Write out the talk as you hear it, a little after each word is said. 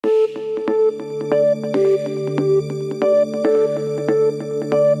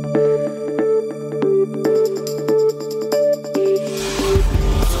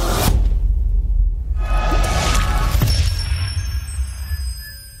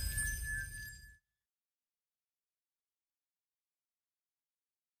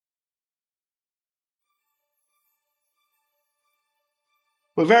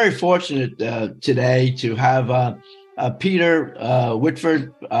We're very fortunate today to have Peter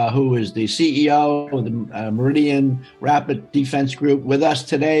Whitford, who is the CEO of the Meridian Rapid Defense Group, with us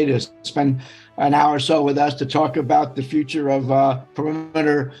today to spend an hour or so with us to talk about the future of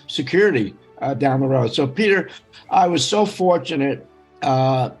perimeter security down the road. So, Peter, I was so fortunate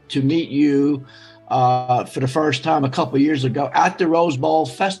to meet you for the first time a couple of years ago at the Rose Bowl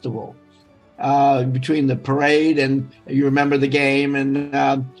Festival. Between the parade and you remember the game, and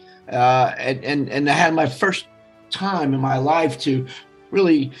I had my first time in my life to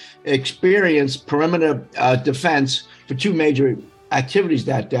really experience perimeter defense for two major activities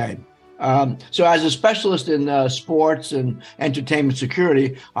that day. So as a specialist in sports and entertainment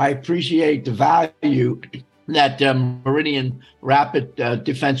security, I appreciate the value that Meridian Rapid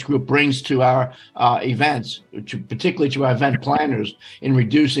Defense Group brings to our events, particularly to our event planners, in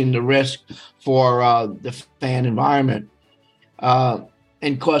reducing the risk for the fan environment. And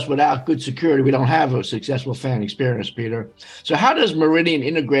of course, without good security, we don't have a successful fan experience, Peter. So how does Meridian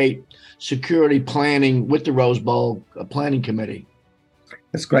integrate security planning with the Rose Bowl Planning Committee?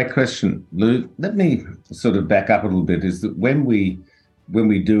 That's a great question, Lou. Let me sort of back up a little bit, is that when we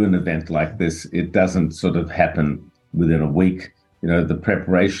do an event like this, it doesn't sort of happen within a week. You know, the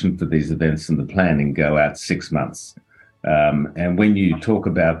preparation for these events and the planning go out 6 months. And when you talk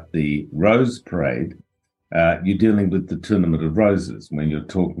about the Rose Parade, you're dealing with the Tournament of Roses. When you're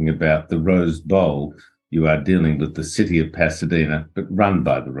talking about the Rose Bowl, you are dealing with the city of Pasadena, but run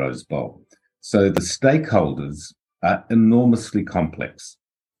by the Rose Bowl. So the stakeholders are enormously complex.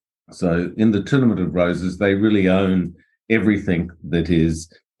 So in the Tournament of Roses, they really own everything that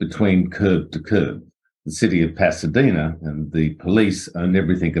is between curb to curb. The city of Pasadena and the police own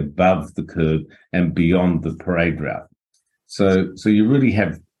everything above the curb and beyond the parade route. So you really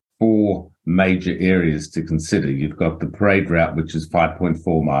have four major areas to consider. You've got the parade route, which is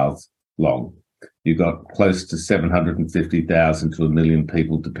 5.4 miles long. You've got close to 750,000 to 1 million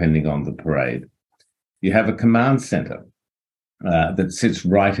people, depending on the parade. You have a command center that sits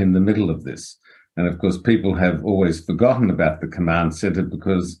right in the middle of this. And of course, people have always forgotten about the command center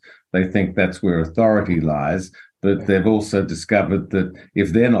because they think that's where authority lies. But they've also discovered that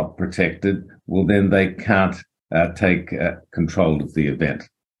if they're not protected, well, then they can't take control of the event.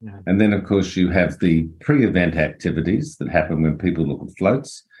 Yeah. And then, of course, you have the pre-event activities that happen when people look at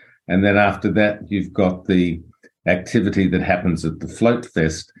floats. And then after that, you've got the activity that happens at the Float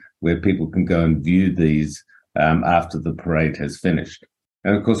Fest, where people can go and view these after the parade has finished.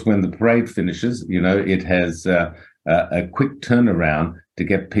 And of course, when the parade finishes, you know, it has a quick turnaround to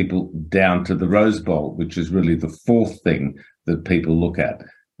get people down to the Rose Bowl, which is really the fourth thing that people look at.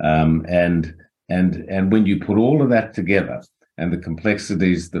 And when you put all of that together and the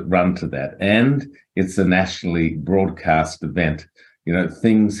complexities that run to that, and it's a nationally broadcast event, you know,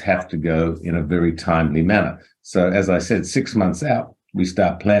 things have to go in a very timely manner. So as I said, 6 months out, we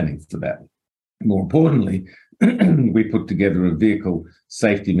start planning for that. More importantly, we put together a vehicle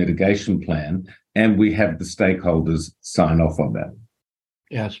safety mitigation plan, and we have the stakeholders sign off on that.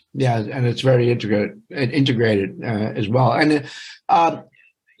 Yes, yeah, and it's very integrated as well. And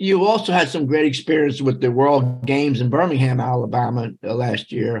you also had some great experience with the World Games in Birmingham, Alabama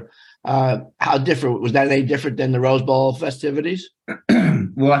last year. How different was that? Any different than the Rose Bowl festivities?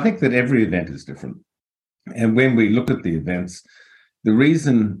 Well, I think that every event is different, and when we look at the events, the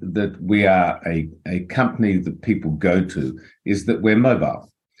reason that we are a company that people go to is that we're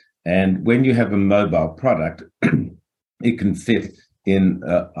mobile. And when you have a mobile product, it can fit in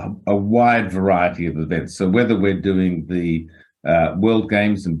a wide variety of events. So whether we're doing the World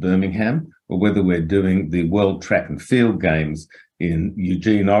Games in Birmingham, or whether we're doing the World Track and Field Games in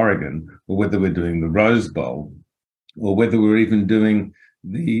Eugene, Oregon, or whether we're doing the Rose Bowl, or whether we're even doing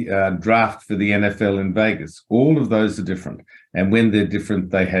the draft for the NFL in Vegas, all of those are different. And when they're different,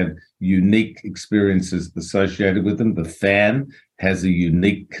 they have unique experiences associated with them. The fan has a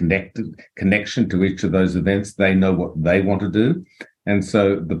unique connection to each of those events. They know what they want to do. And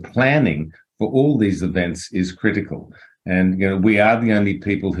so the planning for all these events is critical. And, you know, we are the only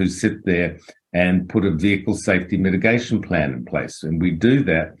people who sit there and put a vehicle safety mitigation plan in place. And we do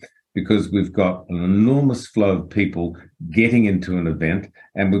that because we've got an enormous flow of people getting into an event,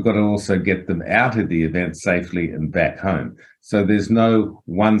 and we've got to also get them out of the event safely and back home. So there's no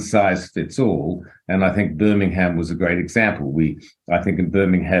one size fits all. And I think Birmingham was a great example. I think in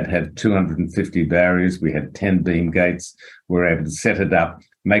Birmingham had 250 barriers. We had 10 beam gates. We were able to set it up,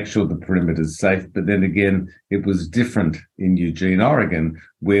 make sure the perimeter is safe. But then again, it was different in Eugene, Oregon,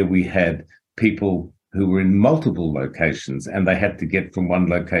 where we had people who were in multiple locations, and they had to get from one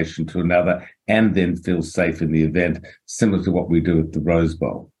location to another and then feel safe in the event, similar to what we do at the Rose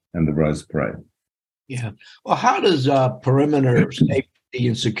Bowl and the Rose Parade. Yeah. Well, how does a perimeter safety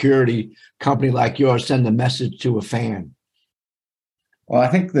and security company like yours send a message to a fan? Well, I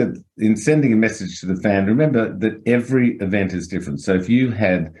think that in sending a message to the fan, remember that every event is different. So if you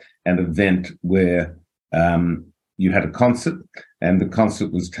had an event where you had a concert and the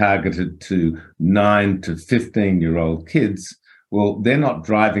concert was targeted to 9 to 15-year-old kids, well, they're not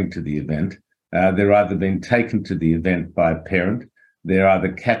driving to the event. They're either being taken to the event by a parent, they're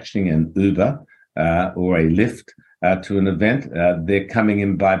either catching an Uber or a Lyft to an event, they're coming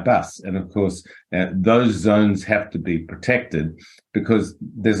in by bus. And of course, those zones have to be protected because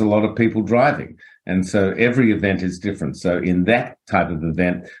there's a lot of people driving. And so every event is different. So in that type of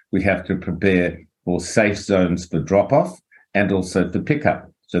event, we have to prepare for safe zones for drop-off and also for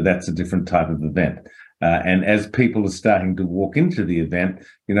pickup. So that's a different type of event. And as people are starting to walk into the event,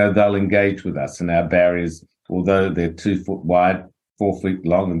 they'll engage with us. And our barriers, although they're 2 foot wide, 4 feet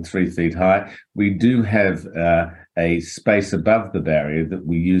long and 3 feet high, we do have a space above the barrier that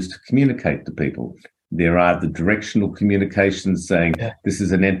we use to communicate to people. There are the directional communications saying this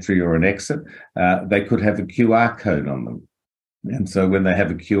is an entry or an exit. They could have a QR code on them. And so when they have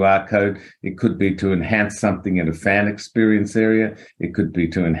a QR code, it could be to enhance something in a fan experience area. It could be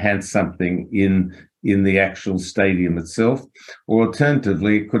to enhance something in the actual stadium itself. Or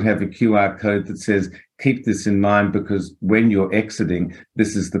alternatively, it could have a QR code that says, keep this in mind because when you're exiting,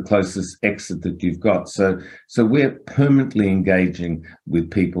 this is the closest exit that you've got. So we're permanently engaging with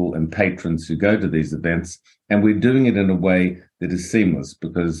people and patrons who go to these events, and we're doing it in a way that is seamless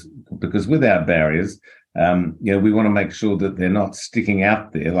because with our barriers, we want to make sure that they're not sticking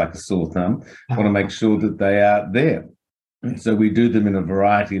out there like a sore thumb. We want to make sure that they are there. So we do them in a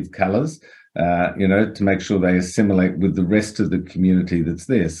variety of colours, to make sure they assimilate with the rest of the community that's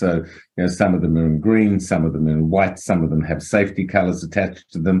there. So, some of them are in green, some of them are in white, some of them have safety colours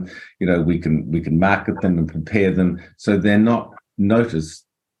attached to them. We can market them and prepare them so they're not noticed.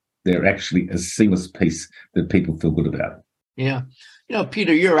 They're actually a seamless piece that people feel good about. Yeah.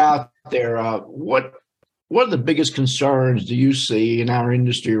 Peter, you're out there. What are the biggest concerns do you see in our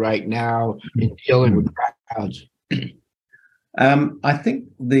industry right now in dealing with crowds? I think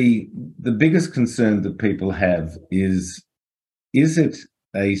the biggest concern that people have is it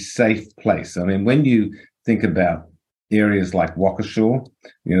a safe place? I mean, when you think about areas like Waukesha,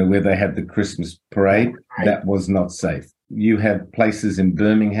 where they had the Christmas parade, that was not safe. You have places in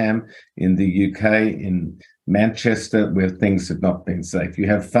Birmingham, in the UK, in Manchester, where things have not been safe. You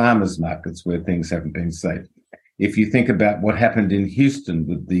have farmers markets where things haven't been safe. If you think about what happened in Houston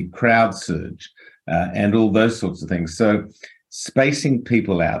with the crowd surge and all those sorts of things. So spacing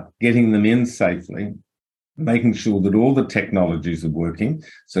people out, getting them in safely, making sure that all the technologies are working.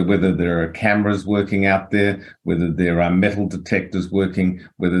 So whether there are cameras working out there, whether there are metal detectors working,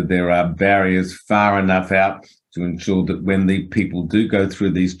 whether there are barriers far enough out to ensure that when the people do go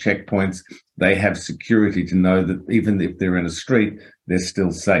through these checkpoints, they have security to know that even if they're in a street, they're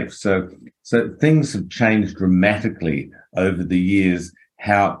still safe. So things have changed dramatically over the years,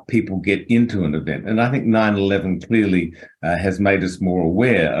 how people get into an event. And I think 9/11 clearly has made us more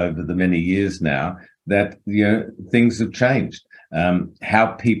aware over the many years now that things have changed. How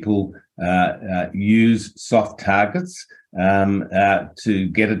people use soft targets to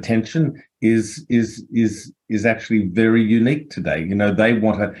get attention is actually very unique today. They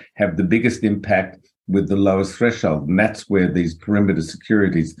want to have the biggest impact with the lowest threshold, and that's where these perimeter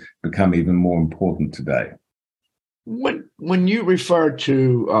securities become even more important today. When you refer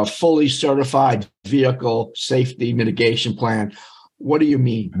to a fully certified vehicle safety mitigation plan, what do you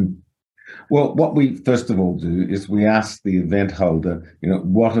mean? Well, what we first of all do is we ask the event holder,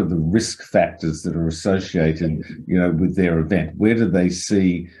 what are the risk factors that are associated, with their event? Where do they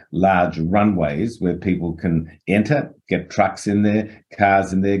see large runways where people can enter, get trucks in there,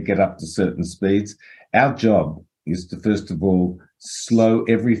 cars in there, get up to certain speeds? Our job is to, first of all, slow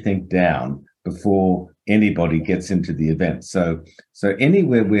everything down before anybody gets into the event. So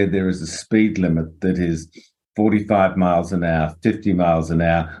anywhere where there is a speed limit that is 45 miles an hour, 50 miles an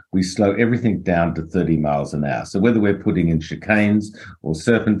hour, we slow everything down to 30 miles an hour. So whether we're putting in chicanes or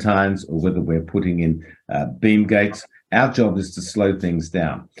serpentines or whether we're putting in beam gates, our job is to slow things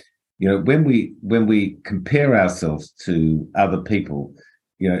down. When we compare ourselves to other people,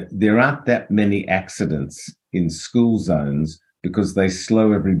 there aren't that many accidents in school zones because they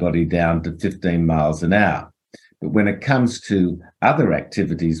slow everybody down to 15 miles an hour. But when it comes to other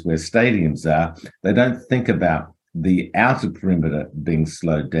activities where stadiums are, they don't think about the outer perimeter being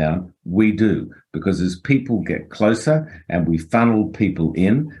slowed down? We do, because as people get closer and we funnel people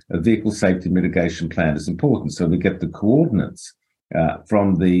in, a vehicle safety mitigation plan is important. So we get the coordinates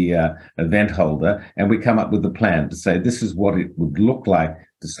from the event holder, and we come up with a plan to say this is what it would look like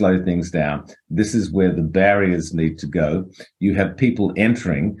to slow things down. This is where the barriers need to go. You have people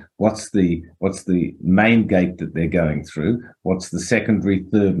entering. What's the main gate that they're going through? What's the secondary,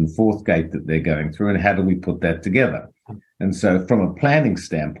 third, and fourth gate that they're going through? And how do we put that together? And so from a planning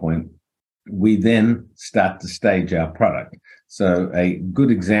standpoint, we then start to stage our product. So a good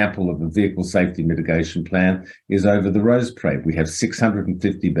example of a vehicle safety mitigation plan is over the Rose Parade. We have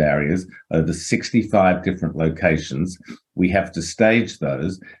 650 barriers over 65 different locations. We have to stage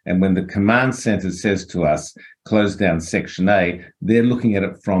those. And when the command center says to us, close down section A, they're looking at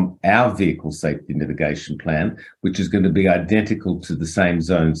it from our vehicle safety mitigation plan, which is going to be identical to the same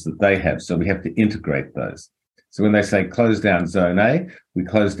zones that they have. So we have to integrate those. So when they say close down zone A, we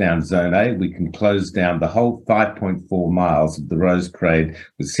close down zone A. We can close down the whole 5.4 miles of the Rose Parade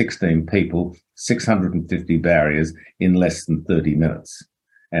with 16 people, 650 barriers in less than 30 minutes.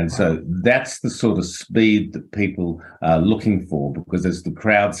 And so that's the sort of speed that people are looking for, because as the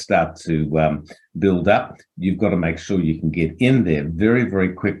crowds start to build up, you've got to make sure you can get in there very,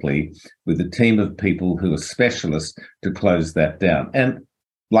 very quickly with a team of people who are specialists to close that down. And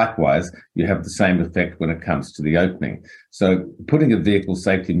likewise, you have the same effect when it comes to the opening. So putting a vehicle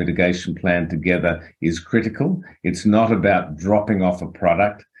safety mitigation plan together is critical. It's not about dropping off a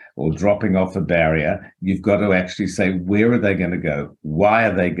product or dropping off a barrier. You've got to actually say, where are they going to go? Why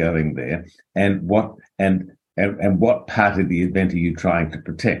are they going there? And what part of the event are you trying to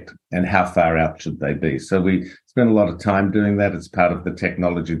protect? And how far out should they be? So we spend a lot of time doing that. It's part of the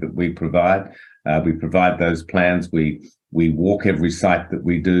technology that we provide. We provide those plans. We walk every site that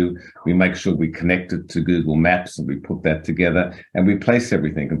we do. We make sure we connect it to Google Maps, and we put that together, and we place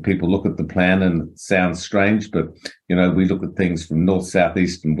everything. And people look at the plan and it sounds strange, but we look at things from north, south,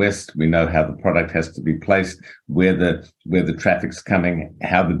 east, and west. We know how the product has to be placed, where the traffic's coming,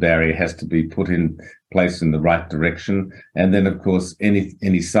 how the barrier has to be put in place in the right direction. And then, of course, any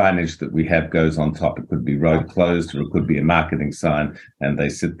signage that we have goes on top. It could be road closed, or it could be a marketing sign, and they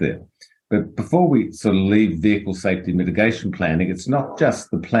sit there. But before we sort of leave vehicle safety mitigation planning, it's not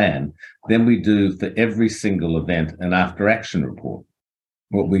just the plan. Then we do for every single event an after action report,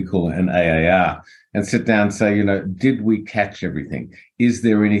 what we call an AAR, and sit down and say, did we catch everything? Is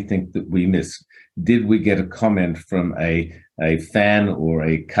there anything that we missed? Did we get a comment from a fan or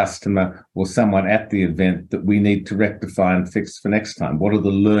a customer or someone at the event that we need to rectify and fix for next time? What are the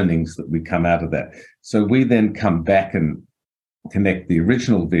learnings that we come out of that? So we then come back and connect the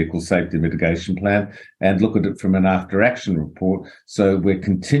original vehicle safety mitigation plan and look at it from an after action report. So we're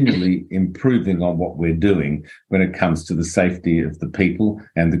continually improving on what we're doing when it comes to the safety of the people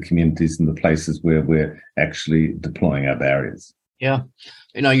and the communities and the places where we're actually deploying our barriers. Yeah.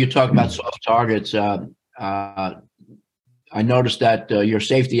 You talk about soft targets. I noticed that your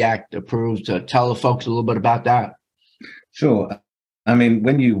Safety Act approved. Tell the folks a little bit about that. Sure. I mean,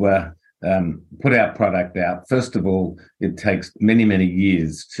 when you put our product out, first of all, it takes many, many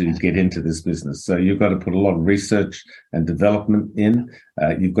years to get into this business. So you've got to put a lot of research and development in.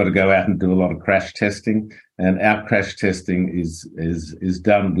 You've got to go out and do a lot of crash testing. And our crash testing is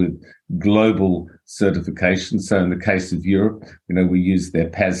done with global certification. So in the case of Europe, we use their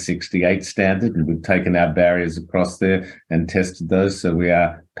PAS 68 standard, and we've taken our barriers across there and tested those. So we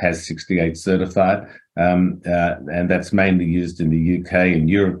are PAS 68 certified. And that's mainly used in the UK. In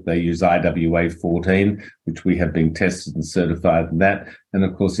Europe, they use IWA 14, which we have been tested and certified in that. And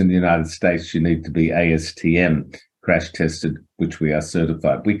of course, in the United States, you need to be ASTM crash tested, which we are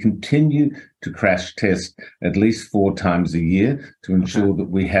certified. We continue to crash test at least 4 times a year to ensure that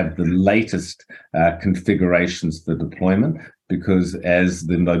we have the latest configurations for deployment, because as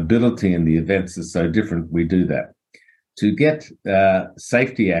the mobility and the events are so different, we do that. To get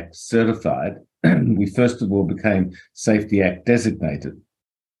Safety Act certified, we first of all became Safety Act designated.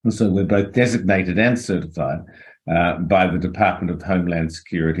 And so we're both designated and certified by the Department of Homeland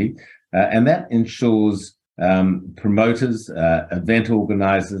Security. And that ensures promoters, event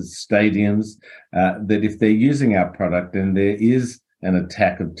organizers, stadiums, that if they're using our product and there is an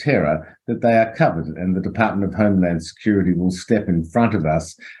attack of terror, that they are covered, and the Department of Homeland Security will step in front of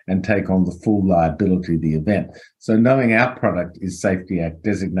us and take on the full liability of the event. So knowing our product is Safety Act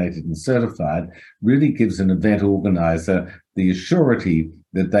designated and certified really gives an event organizer the assurity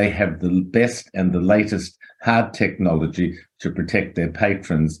that they have the best and the latest hard technology to protect their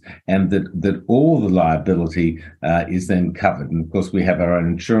patrons, and that all the liability is then covered. And of course, we have our own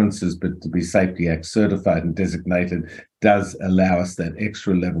insurances, but to be Safety Act certified and designated does allow us that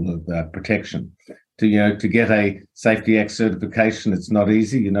extra level of protection. To get a Safety Act certification, it's not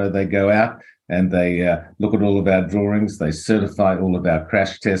easy. They go out and they look at all of our drawings, they certify all of our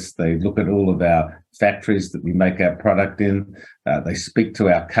crash tests, they look at all of our factories that we make our product in, they speak to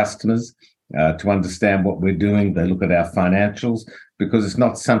our customers to understand what we're doing, they look at our financials, because it's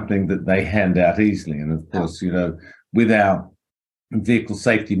not something that they hand out easily. And of course, with our vehicle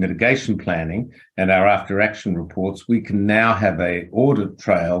safety mitigation planning and our after action reports, we can now have an audit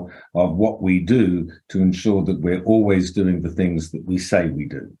trail of what we do to ensure that we're always doing the things that we say we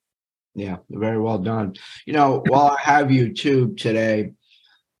do. Yeah, very well done. While I have you too today,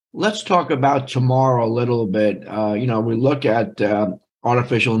 let's talk about tomorrow a little bit. We look at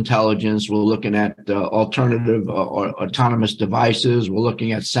artificial intelligence. We're looking at alternative or autonomous devices. We're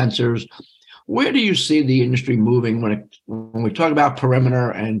looking at sensors. Where do you see the industry moving when we talk about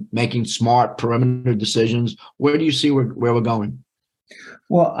perimeter and making smart perimeter decisions? Where do you see where we're going?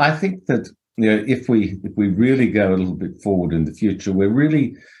 Well, I think that if we really go a little bit forward in the future, we're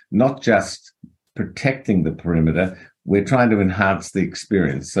really not just protecting the perimeter, we're trying to enhance the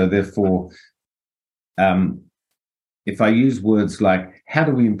experience. So therefore, if I use words like, how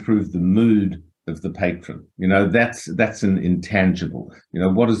do we improve the mood of the patron? That's an intangible.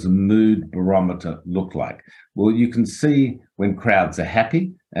 What does the mood barometer look like? Well, you can see when crowds are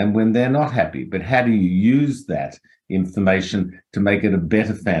happy and when they're not happy, but how do you use that information to make it a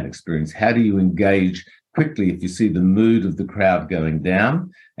better fan experience? How do you engage quickly if you see the mood of the crowd going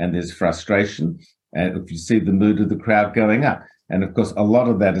down and there's frustration, and if you see the mood of the crowd going up? And of course, a lot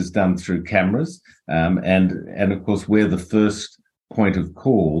of that is done through cameras, and of course, we're the first point of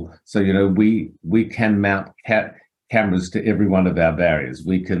call. So we can mount cameras to every one of our barriers.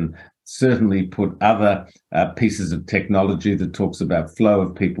 We can certainly put other pieces of technology that talks about flow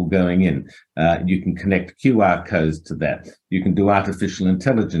of people going in. You can connect QR codes to that. You can do artificial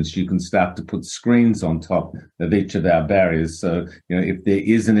intelligence. You can start to put screens on top of each of our barriers. So, if there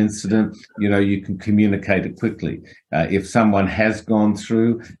is an incident, you can communicate it quickly. If someone has gone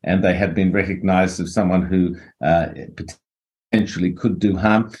through and they have been recognized as someone who potentially could do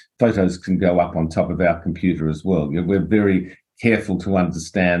harm, photos can go up on top of our computer as well. We're very careful to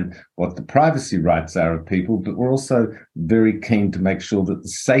understand what the privacy rights are of people, but we're also very keen to make sure that the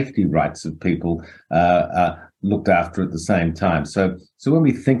safety rights of people are looked after at the same time. So when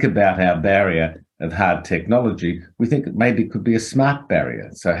we think about our barrier of hard technology, we think maybe it could be a smart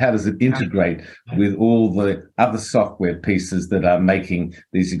barrier. So how does it integrate with all the other software pieces that are making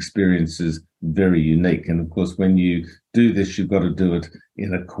these experiences very unique? And of course, when you do this, you've got to do it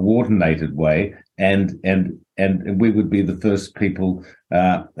in a coordinated way, and we would be the first people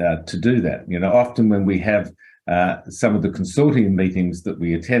to do that. Often when we have some of the consortium meetings that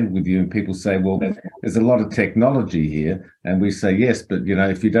we attend with you, and people say, well, there's a lot of technology here, and we say, yes, but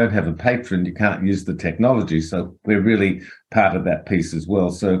if you don't have a patron, you can't use the technology. So we're really part of that piece as well.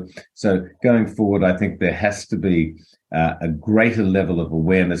 So going forward, I think there has to be a greater level of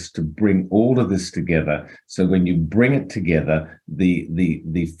awareness to bring all of this together. So when you bring it together,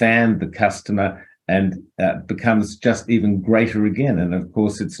 the fan, the customer, and becomes just even greater again. And of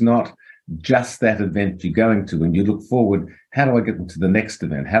course, it's not just that event you're going to. When you look forward, how do I get them to the next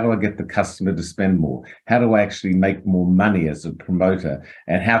event? How do I get the customer to spend more? How do I actually make more money as a promoter?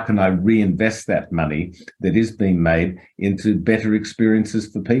 And how can I reinvest that money that is being made into better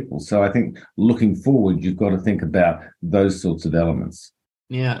experiences for people? So I think looking forward, you've got to think about those sorts of elements.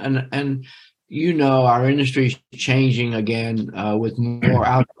 Yeah, and our industry is changing again with more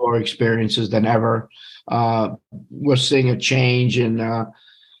outdoor experiences than ever. We're seeing a change in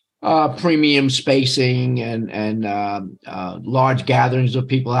premium spacing and large gatherings of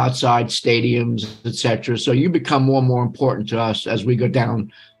people outside stadiums, etc. So you become more and more important to us as we go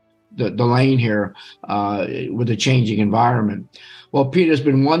down the lane here with the changing environment. Well, Peter, it's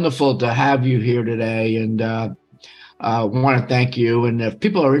been wonderful to have you here today, and I want to thank you. And if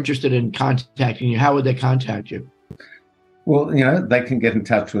people are interested in contacting you, how would they contact you? Well, they can get in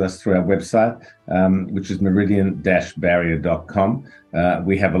touch with us through our website, which is meridian-barrier.com.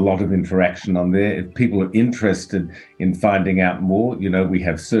 We have a lot of interaction on there. If people are interested in finding out more, we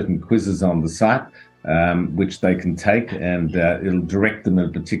have certain quizzes on the site, which they can take, and it'll direct them in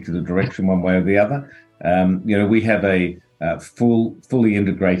a particular direction one way or the other. We have a fully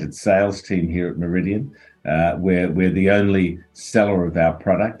integrated sales team here at Meridian. We're the only seller of our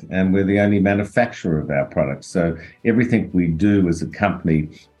product, and we're the only manufacturer of our product. So everything we do as a company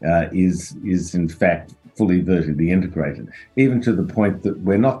is in fact fully vertically integrated, even to the point that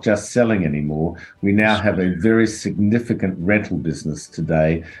we're not just selling anymore. We now have a very significant rental business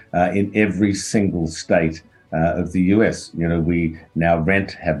today in every single state of the US. You know, we now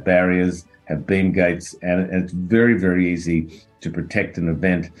rent, have barriers, have beam gates, and it's very, very easy to protect an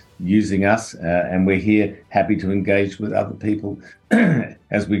event using us. And we're here happy to engage with other people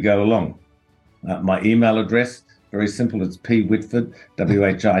as we go along. My email address, very simple, it's pwhitford,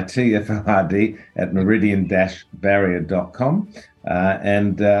 WHITFORD, at meridian-barrier.com.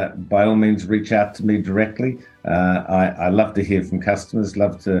 And by all means, reach out to me directly. I love to hear from customers,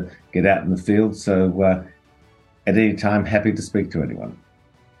 love to get out in the field. So at any time, happy to speak to anyone.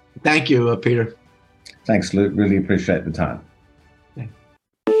 Thank you, Peter. Thanks, Luke. Really appreciate the time.